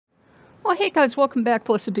Oh, hey guys, welcome back,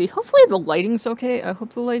 Blessed Be. Hopefully the lighting's okay. I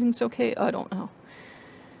hope the lighting's okay. I don't know.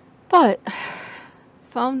 But,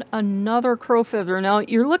 found another crow feather. Now,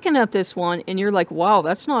 you're looking at this one, and you're like, wow,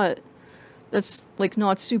 that's like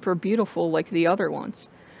not super beautiful like the other ones.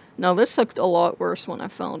 Now, this looked a lot worse when I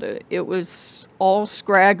found it. It was all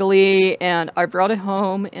scraggly, and I brought it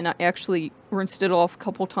home, and I actually rinsed it off a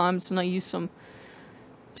couple times, and I used some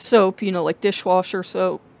soap, like dishwasher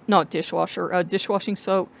soap. Not dishwasher, dishwashing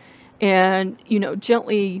soap. And,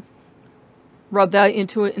 gently rub that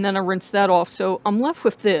into it, and then I rinse that off. So I'm left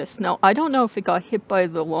with this. Now, I don't know if it got hit by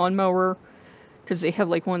the lawnmower, because they have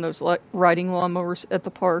like one of those riding lawnmowers at the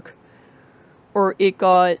park, or it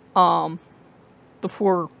got, the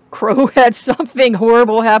poor crow had something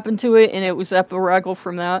horrible happen to it, and it was epiregal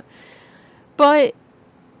from that. But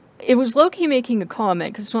it was Loki making a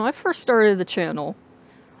comment, because when I first started the channel,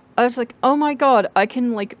 I was like, oh my god, I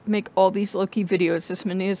can like make all these Loki videos as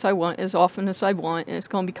many as I want, as often as I want, and it's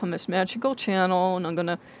gonna become this magical channel, and I'm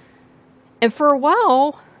gonna... And for a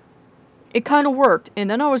while, it kind of worked, and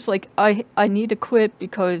then I was like, I need to quit,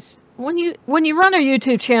 because when you run a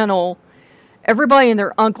YouTube channel, everybody and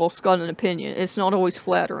their uncle's got an opinion. It's not always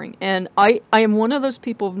flattering, and I am one of those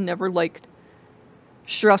people who've never liked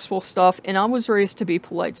stressful stuff, and I was raised to be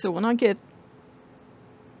polite, so when I get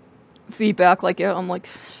feedback like it, I'm like,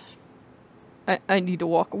 I need to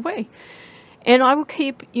walk away. And I would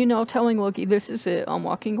keep, telling Loki, this is it, I'm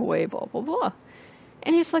walking away, blah, blah, blah.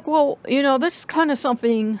 And he's like, well, this is kind of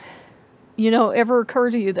something, ever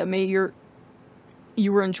occurred to you that maybe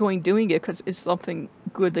you were enjoying doing it because it's something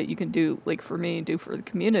good that you can do, like, for me and do for the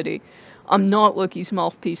community. I'm not Loki's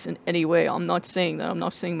mouthpiece in any way. I'm not saying that. I'm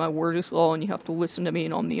not saying my word is law and you have to listen to me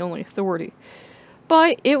and I'm the only authority.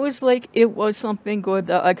 But it was like, it was something good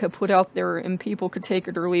that I could put out there and people could take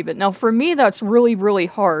it or leave it. Now for me that's really, really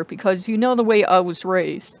hard because the way I was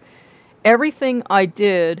raised. Everything I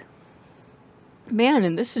did, man,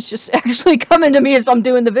 and this is just actually coming to me as I'm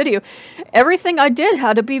doing the video. Everything I did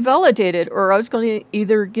had to be validated or I was going to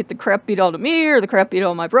either get the crap beat out of me or the crap beat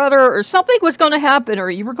out of my brother or something was going to happen or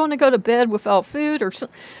you were going to go to bed without food or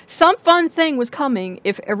some fun thing was coming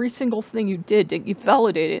if every single thing you did didn't get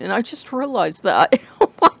validated. And I just realized that.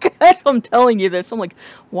 As I'm telling you this, I'm like,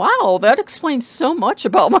 wow, that explains so much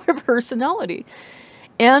about my personality.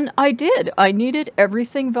 And I did. I needed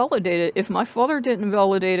everything validated. If my father didn't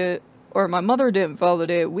validate it, or my mother didn't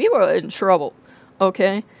validate it, we were in trouble,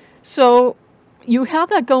 okay? So, you have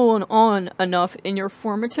that going on enough in your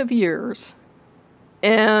formative years,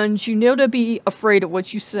 and you know to be afraid of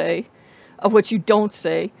what you say, of what you don't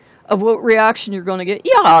say, of what reaction you're going to get.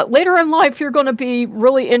 Yeah, later in life you're going to be a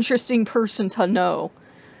really interesting person to know.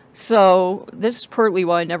 So, this is partly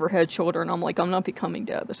why I never had children. I'm like, I'm not becoming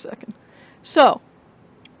dad the second. So,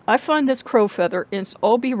 I find this crow feather, and it's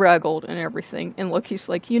all beraggled and everything, and Loki's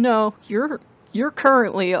like, you're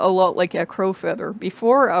currently a lot like that crow feather.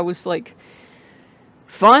 Before, I was like,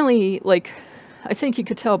 finally, like, I think you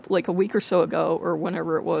could tell, like, a week or so ago, or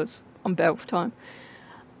whenever it was, I'm bad with time,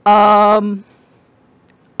 I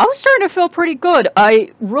was starting to feel pretty good.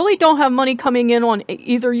 I really don't have money coming in on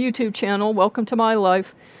either YouTube channel, welcome to my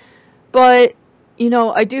life, but,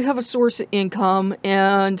 I do have a source of income,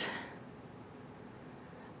 and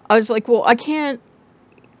I was like, well, I can't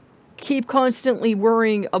keep constantly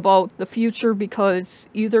worrying about the future because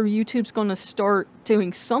either YouTube's going to start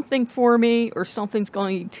doing something for me or something's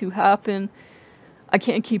going to happen. I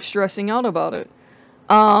can't keep stressing out about it.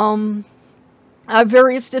 I have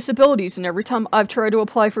various disabilities, and every time I've tried to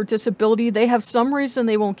apply for disability, they have some reason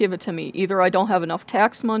they won't give it to me. Either I don't have enough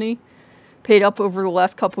tax money paid up over the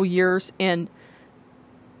last couple years, and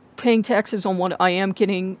paying taxes on what I am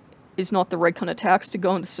getting is not the right kind of tax to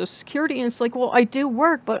go into Social Security, and it's like, well, I do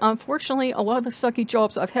work, but unfortunately, a lot of the sucky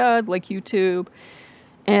jobs I've had, like YouTube,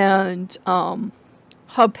 and,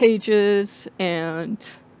 Hub Pages, and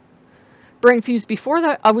Brainfuse before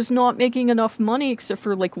that, I was not making enough money, except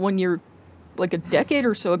for, like, 1 year, like a decade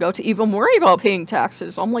or so ago, to even worry about paying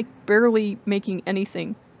taxes. I'm, like, barely making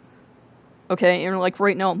anything. Okay, and, like,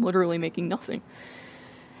 right now, I'm literally making nothing.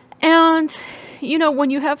 And, when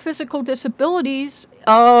you have physical disabilities,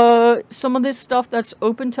 some of this stuff that's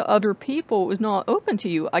open to other people is not open to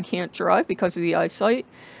you. I can't drive because of the eyesight.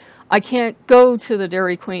 I can't go to the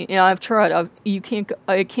Dairy Queen. Yeah, I've tried.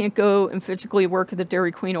 I can't go and physically work at the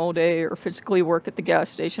Dairy Queen all day or physically work at the gas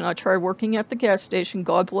station. I tried working at the gas station.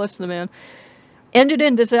 God bless the man. Ended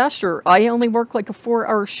in disaster. I only worked like a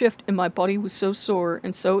 4-hour shift and my body was so sore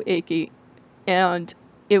and so achy. And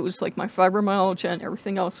it was like my fibromyalgia and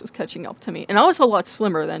everything else was catching up to me. And I was a lot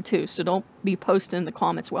slimmer then too, so don't be posting in the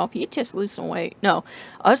comments, well, if you just lose some weight. No,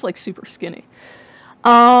 I was like super skinny.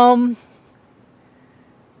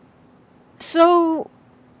 So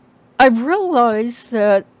I realized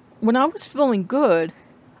that when I was feeling good,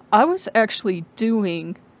 I was actually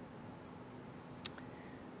doing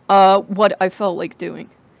what I felt like doing.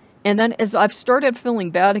 And then as I've started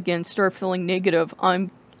feeling bad again, start feeling negative,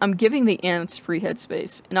 I'm giving the ants free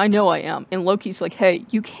headspace, and I know I am. And Loki's like, "Hey,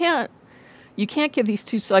 you can't give these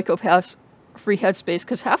two psychopaths free headspace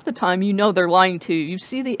because half the time you know they're lying to you. You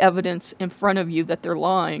see the evidence in front of you that they're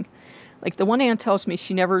lying." Like the one ant tells me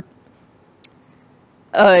she never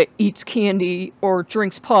eats candy or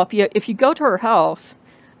drinks pop. Yet if you go to her house,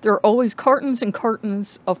 there are always cartons and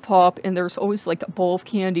cartons of pop, and there's always like a bowl of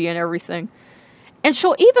candy and everything. And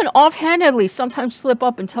she'll even offhandedly sometimes slip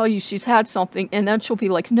up and tell you she's had something, and then she'll be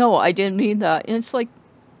like, "No, I didn't mean that." And it's like,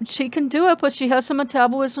 she can do it, but she has some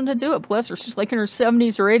metabolism to do it. Bless her. She's like in her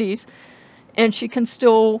 70s or 80s, and she can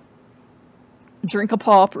still drink a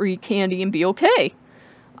pop or eat candy and be okay.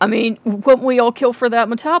 I mean, wouldn't we all kill for that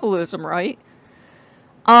metabolism, right?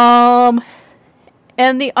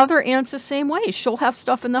 And the other aunt's the same way. She'll have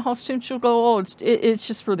stuff in the house too, and she'll go, "Oh, it's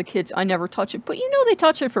just for the kids. I never touch it." But you know they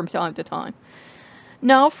touch it from time to time.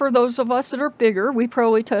 Now, for those of us that are bigger, we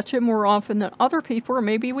probably touch it more often than other people, or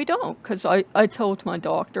maybe we don't. Because I told my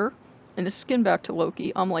doctor, and this is getting back to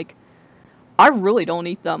Loki, I'm like, I really don't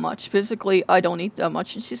eat that much. Physically, I don't eat that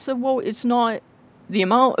much. And she said, "Well, it's not the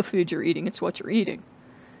amount of food you're eating, it's what you're eating."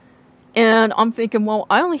 And I'm thinking, well,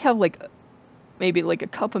 I only have like maybe like a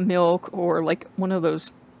cup of milk or like one of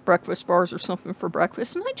those breakfast bars or something for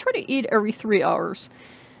breakfast. And I try to eat every 3 hours.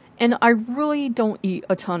 And I really don't eat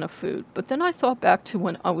a ton of food. But then I thought back to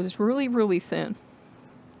when I was really, really thin.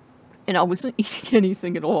 And I wasn't eating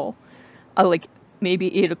anything at all. I like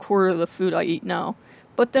maybe ate a quarter of the food I eat now.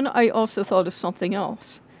 But then I also thought of something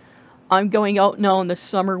else. I'm going out now in the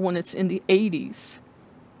summer when it's in the 80s.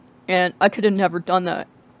 And I could have never done that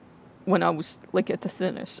when I was like at the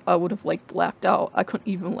thinnest. I would have like blacked out. I couldn't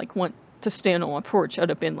even like want to stand on my porch. I'd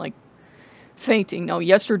have been like fainting. Now,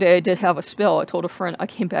 yesterday I did have a spell. I told a friend I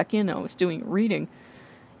came back in and I was doing reading.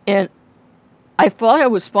 And I thought I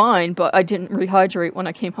was fine, but I didn't rehydrate when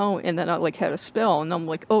I came home. And then I like had a spell. And I'm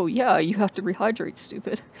like, "Oh yeah, you have to rehydrate,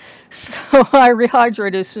 stupid." So I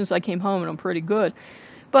rehydrated as soon as I came home and I'm pretty good.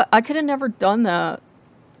 But I could have never done that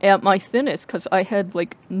at my thinnest because I had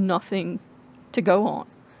like nothing to go on.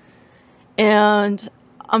 And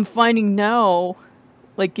I'm finding now,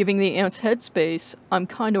 like giving the ants headspace, I'm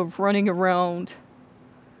kind of running around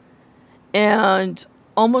and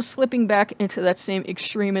almost slipping back into that same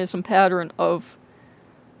extremism pattern of,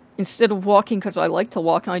 instead of walking, because I like to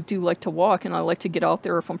walk, and I do like to walk, and I like to get out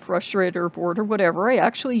there if I'm frustrated or bored or whatever, I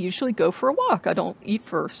actually usually go for a walk. I don't eat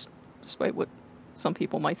first, despite what some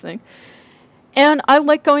people might think. And I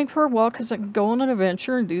like going for a walk because I can go on an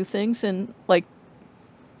adventure and do things and like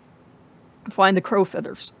find the crow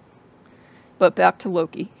feathers. But back to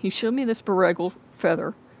Loki. He showed me this beregal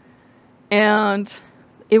feather. And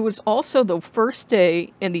it was also the first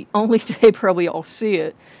day, and the only day probably I'll see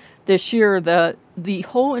it this year, that the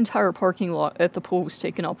whole entire parking lot at the pool was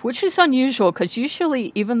taken up. Which is unusual, because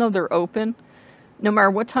usually, even though they're open, no matter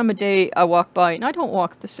what time of day I walk by, and I don't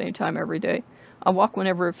walk at the same time every day. I walk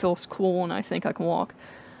whenever it feels cool and I think I can walk.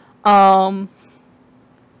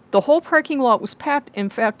 The whole parking lot was packed. In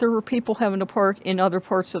fact, there were people having to park in other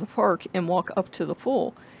parts of the park and walk up to the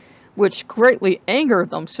pool, which greatly angered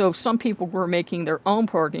them. So some people were making their own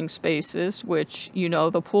parking spaces, which, you know,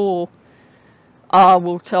 the pool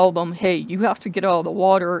will tell them, "Hey, you have to get out of the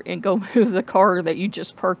water and go move the car that you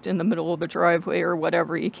just parked in the middle of the driveway or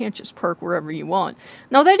whatever. You can't just park wherever you want."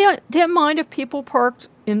 Now, they didn't mind if people parked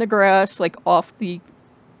in the grass, like off the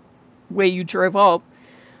way you drove up,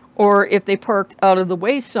 or if they parked out of the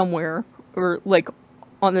way somewhere, or like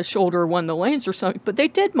on the shoulder of one of the lanes or something. But they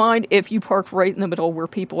did mind if you parked right in the middle where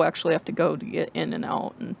people actually have to go to get in and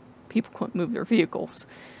out, and people couldn't move their vehicles.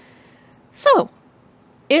 So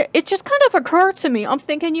it just kind of occurred to me. I'm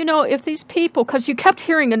thinking, you know, if these people, because you kept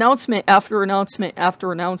hearing announcement after announcement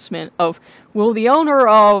after announcement of, "Will the owner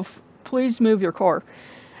of, please move your car."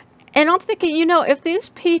 And I'm thinking, you know, if these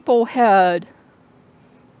people had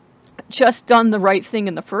just done the right thing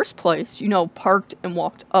in the first place, you know, parked and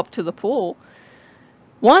walked up to the pool,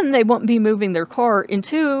 one, they wouldn't be moving their car, and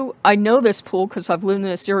two, I know this pool because I've lived in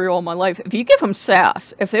this area all my life. If you give them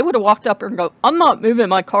sass, if they would have walked up and go, "I'm not moving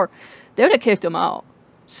my car," they would have kicked them out.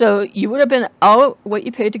 So you would have been out what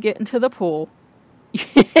you paid to get into the pool.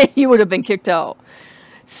 You would have been kicked out.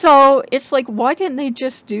 So it's like, why didn't they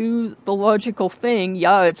just do the logical thing?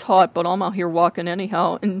 Yeah, it's hot, but I'm out here walking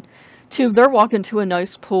anyhow. And two, they're walking to a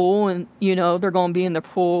nice pool, and, you know, they're going to be in the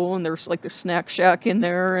pool, and there's like the snack shack in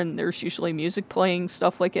there, and there's usually music playing,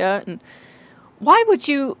 stuff like that. And why would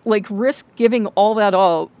you like risk giving all that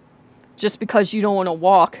up just because you don't want to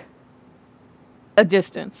walk a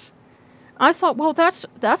distance? I thought, well, that's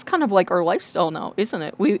kind of like our lifestyle now, isn't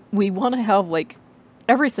it? We want to have like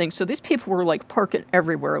everything. So these people were like parking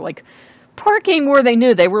everywhere, like parking where they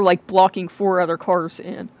knew they were like blocking 4 other cars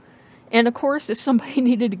in. And of course, if somebody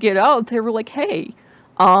needed to get out, they were like, hey,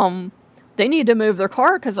 they need to move their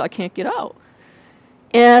car because I can't get out.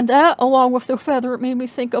 And that, along with the feather, it made me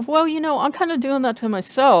think of, well, I'm kind of doing that to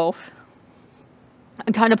myself.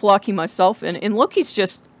 I'm kind of blocking myself in. And Loki's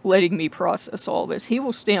just letting me process all this. He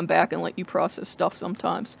will stand back and let you process stuff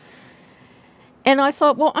sometimes. And I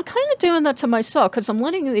thought, well, I'm kind of doing that to myself because I'm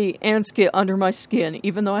letting the ants get under my skin,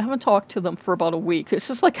 even though I haven't talked to them for about a week. This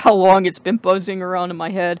is like how long it's been buzzing around in my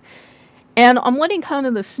head. And I'm letting kind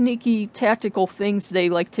of the sneaky tactical things they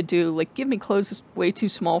like to do, like give me clothes that's way too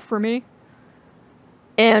small for me,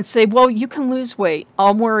 and say, well, you can lose weight.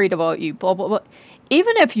 I'm worried about you, blah, blah, blah.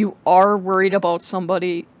 Even if you are worried about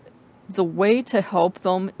somebody, the way to help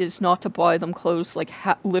them is not to buy them clothes like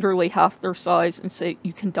literally half their size and say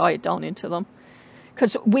you can diet down into them.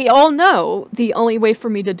 Because we all know the only way for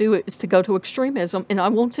me to do it is to go to extremism, and I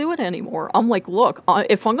won't do it anymore. I'm like, look,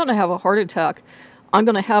 if I'm going to have a heart attack, I'm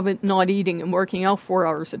going to have it not eating and working out 4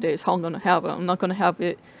 hours a day is how I'm going to have it. I'm not going to have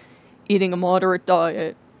it eating a moderate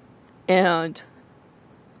diet and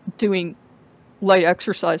doing light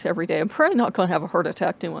exercise every day. I'm probably not going to have a heart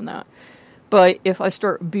attack doing that. But if I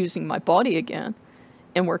start abusing my body again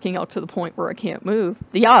and working out to the point where I can't move,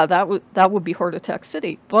 yeah, that would be heart attack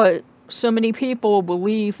city. But so many people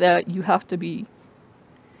believe that you have to be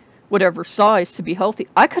whatever size to be healthy.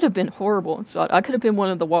 I could have been horrible inside. I could have been one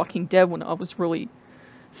of the Walking Dead when I was really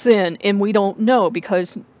thin, and we don't know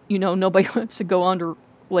because, nobody wants to go under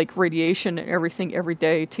like radiation and everything every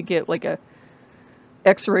day to get like a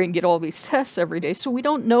x-ray and get all these tests every day. So we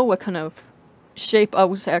don't know what kind of shape I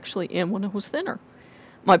was actually in when I was thinner.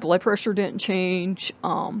 My blood pressure didn't change,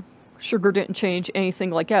 sugar didn't change, anything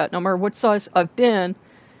like that. No matter what size I've been,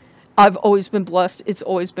 I've always been blessed. It's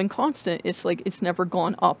always been constant. It's like it's never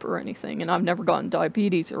gone up or anything, and I've never gotten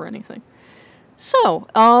diabetes or anything. So,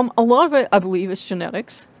 a lot of it, I believe, is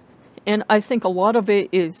genetics, and I think a lot of it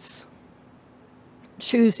is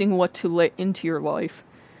choosing what to let into your life,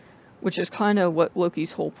 which is kind of what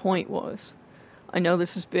Loki's whole point was. I know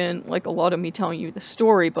this has been like a lot of me telling you the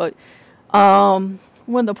story, but one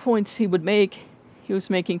of the points he was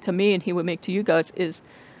making to me and he would make to you guys is,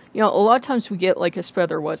 a lot of times we get like his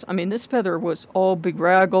feather was. I mean, this feather was all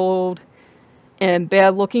bedraggled and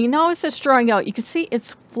bad looking. Now it's just drying out. You can see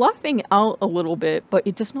it's fluffing out a little bit, but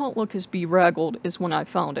it does not look as bedraggled as when I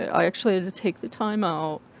found it. I actually had to take the time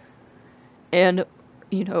out and,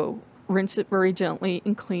 rinse it very gently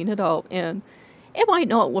and clean it out. And it might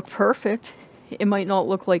not look perfect. It might not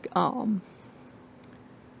look like, and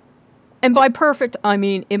by perfect, I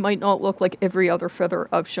mean, it might not look like every other feather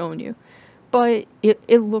I've shown you. But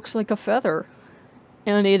it looks like a feather.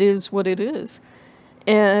 And it is what it is.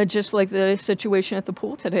 And just like the situation at the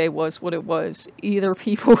pool today was what it was. Either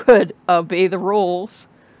people would obey the rules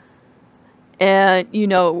and,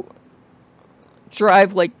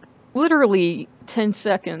 drive like literally 10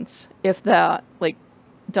 seconds, if that, like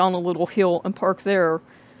down a little hill and park there,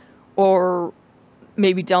 or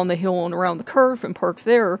maybe down the hill and around the curve and park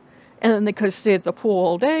there, and then they could have stayed at the pool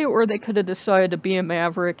all day, or they could have decided to be a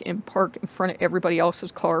maverick and park in front of everybody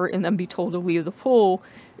else's car and then be told to leave the pool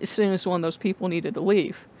as soon as one of those people needed to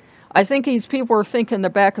leave. I think these people are thinking in the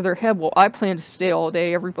back of their head, well, I plan to stay all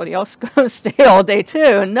day, everybody else is going to stay all day too.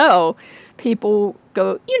 And no, people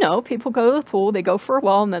go to the pool, they go for a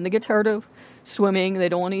while, and then they get tired of swimming, they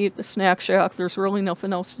don't want to eat at the snack shack, there's really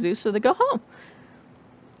nothing else to do, so they go home.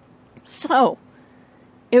 So,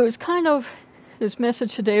 it was kind of, his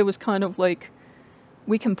message today was kind of like,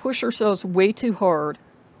 we can push ourselves way too hard.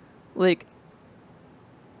 Like,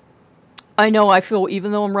 I know I feel,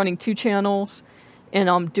 even though I'm running 2 channels, and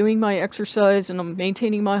I'm doing my exercise, and I'm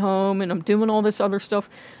maintaining my home, and I'm doing all this other stuff,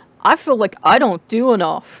 I feel like I don't do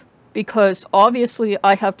enough. Because obviously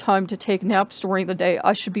I have time to take naps during the day.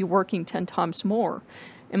 I should be working 10 times more.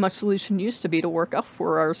 And my solution used to be to work out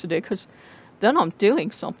 4 hours a day, because then I'm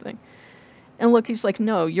doing something. And look, he's like,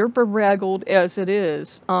 no, you're bedraggled as it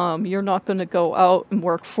is. You're not going to go out and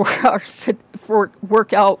work 4 hours,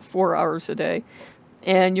 work out 4 hours a day.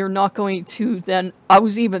 And you're not going to then, I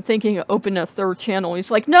was even thinking of opening a 3rd channel. He's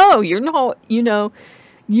like, no, you're not,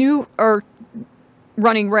 you are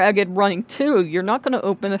running ragged, running 2. You're not going to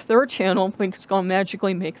open a 3rd channel and think it's going to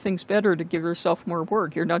magically make things better to give yourself more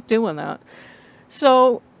work. You're not doing that.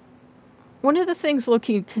 So, one of the things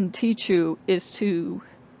Loki can teach you is to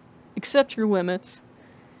accept your limits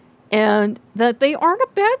and that they aren't a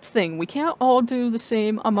bad thing. We can't all do the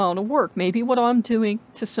same amount of work. Maybe what I'm doing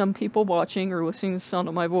to some people watching or listening to the sound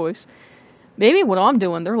of my voice, maybe what I'm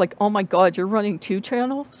doing, they're like, oh my God, you're running 2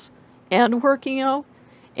 channels and working out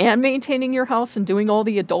and maintaining your house and doing all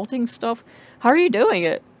the adulting stuff. How are you doing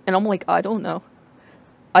it? And I'm like, I don't know.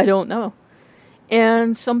 I don't know.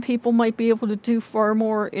 And some people might be able to do far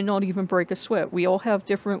more and not even break a sweat. We all have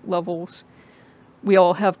different levels. We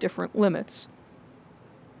all have different limits.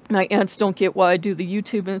 My aunts don't get why I do the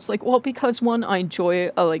YouTube, and it's like, well, because one, I enjoy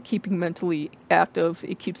it. I like keeping mentally active.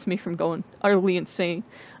 It keeps me from going utterly insane.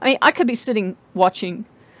 I mean, I could be sitting watching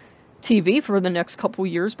TV for the next couple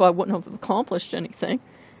years, but I wouldn't have accomplished anything.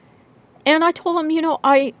 And I told them,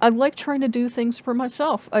 I like trying to do things for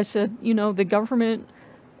myself. I said, the government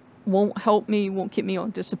won't help me, won't get me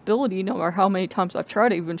on disability, no matter how many times I've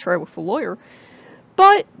tried. I even tried with a lawyer.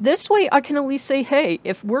 But this way I can at least say, hey,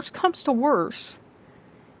 if worse comes to worse,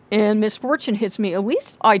 and misfortune hits me, at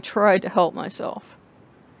least I tried to help myself.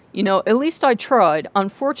 At least I tried.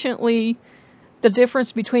 Unfortunately, the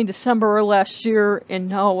difference between December of last year and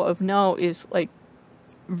now is like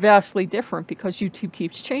vastly different because YouTube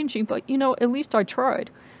keeps changing, but at least I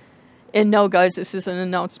tried. And no, guys, this is an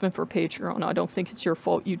announcement for Patreon. I don't think it's your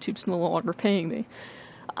fault. YouTube's no longer paying me.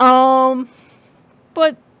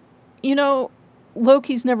 But,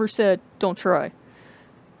 Loki's never said, don't try.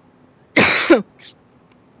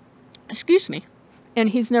 Excuse me. And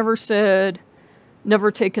he's never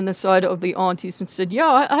taken the side of the aunties and said, yeah,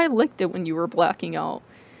 I liked it when you were blacking out.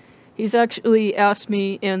 He's actually asked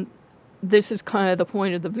me, and this is kind of the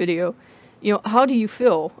point of the video, how do you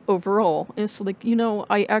feel overall? And it's like,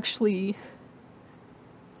 I actually,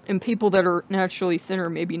 and people that are naturally thinner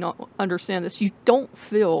maybe not understand this, you don't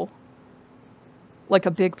feel like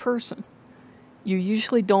a big person. You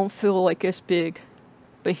usually don't feel like this big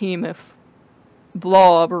behemoth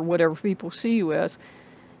blob or whatever people see you as.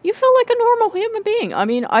 You feel like a normal human being. I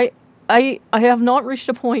mean, I have not reached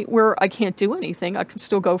a point where I can't do anything. I can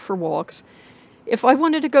still go for walks. If I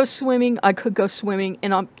wanted to go swimming, I could go swimming,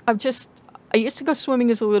 and I used to go swimming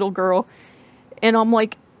as a little girl, and I'm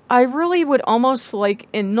like, I really would almost like,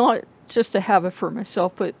 and not just to have it for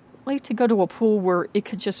myself, but like to go to a pool where it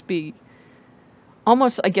could just be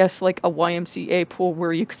almost, I guess, like a YMCA pool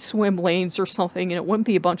where you could swim lanes or something, and it wouldn't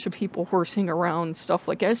be a bunch of people horsing around and stuff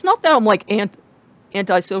like that. It's not that I'm like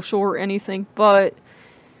antisocial or anything, but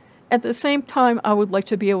at the same time, I would like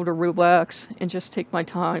to be able to relax and just take my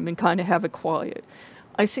time and kind of have it quiet.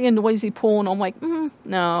 I see a noisy pool and I'm like,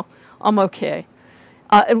 no, I'm okay.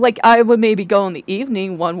 Like, I would maybe go in the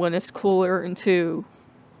evening, one, when it's cooler, and two,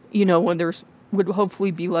 when would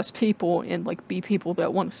hopefully be less people and, like, be people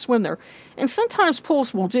that want to swim there. And sometimes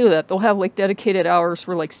pools will do that. They'll have, like, dedicated hours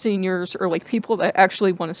for, like, seniors or, like, people that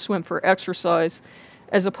actually want to swim for exercise,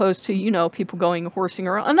 as opposed to, people going horsing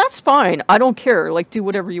around. And that's fine. I don't care. Like, do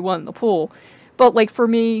whatever you want in the pool. But, like, for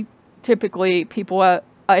me, typically,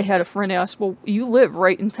 I had a friend ask, well, you live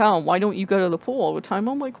right in town. Why don't you go to the pool all the time?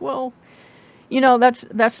 I'm like, well,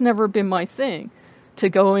 that's never been my thing, to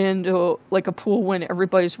go into, like, a pool when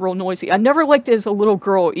everybody's real noisy. I never liked it as a little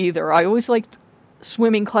girl either. I always liked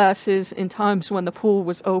swimming classes in times when the pool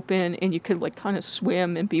was open and you could, like, kind of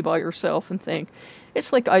swim and be by yourself and think.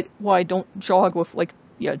 It's like why I don't jog with, like,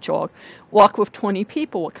 walk with 20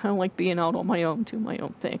 people. I kind of like being out on my own, doing my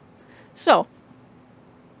own thing. So,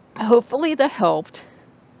 hopefully that helped.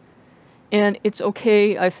 And it's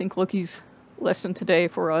okay, I think Loki's lesson today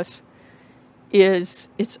for us is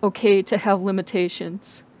it's okay to have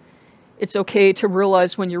limitations. It's okay to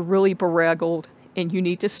realize when you're really beraggled and you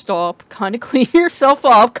need to stop, kind of clean yourself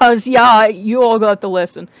up, because, yeah, you all got the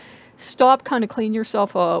lesson. Stop, kind of clean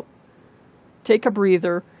yourself up, take a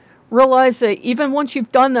breather, realize that even once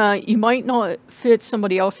you've done that, you might not fit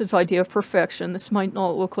somebody else's idea of perfection. This might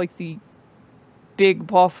not look like the big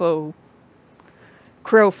boffo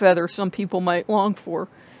crow feather some people might long for,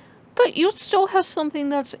 but you still have something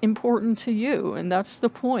that's important to you, and that's the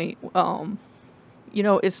point.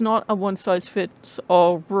 It's not a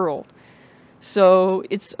one-size-fits-all world. So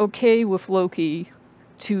it's okay with Loki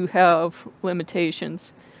to have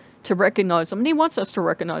limitations, to recognize them. And he wants us to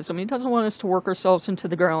recognize them. He doesn't want us to work ourselves into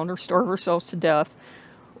the ground or starve ourselves to death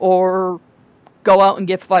or go out and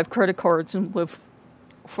get 5 credit cards and live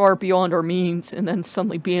far beyond our means and then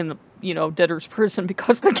suddenly be in the, debtor's prison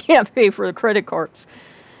because we can't pay for the credit cards.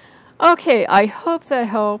 Okay, I hope that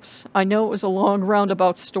helps. I know it was a long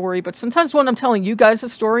roundabout story, but sometimes when I'm telling you guys a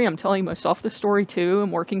story, I'm telling myself the story too. I'm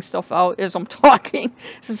working stuff out as I'm talking.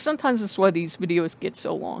 So sometimes that's why these videos get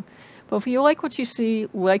so long. But if you like what you see,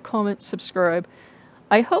 like, comment, subscribe.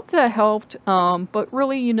 I hope that helped. But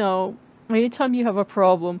really, anytime you have a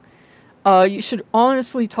problem, You should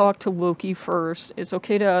honestly talk to Loki first. It's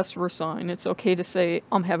okay to ask for a sign. It's okay to say,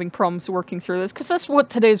 I'm having problems working through this. Because that's what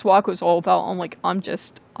today's walk was all about. I'm like, I'm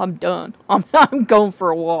done. I'm going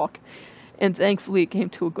for a walk. And thankfully, it came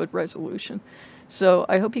to a good resolution. So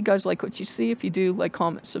I hope you guys like what you see. If you do, like,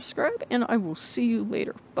 comment, subscribe. And I will see you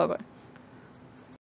later. Bye-bye.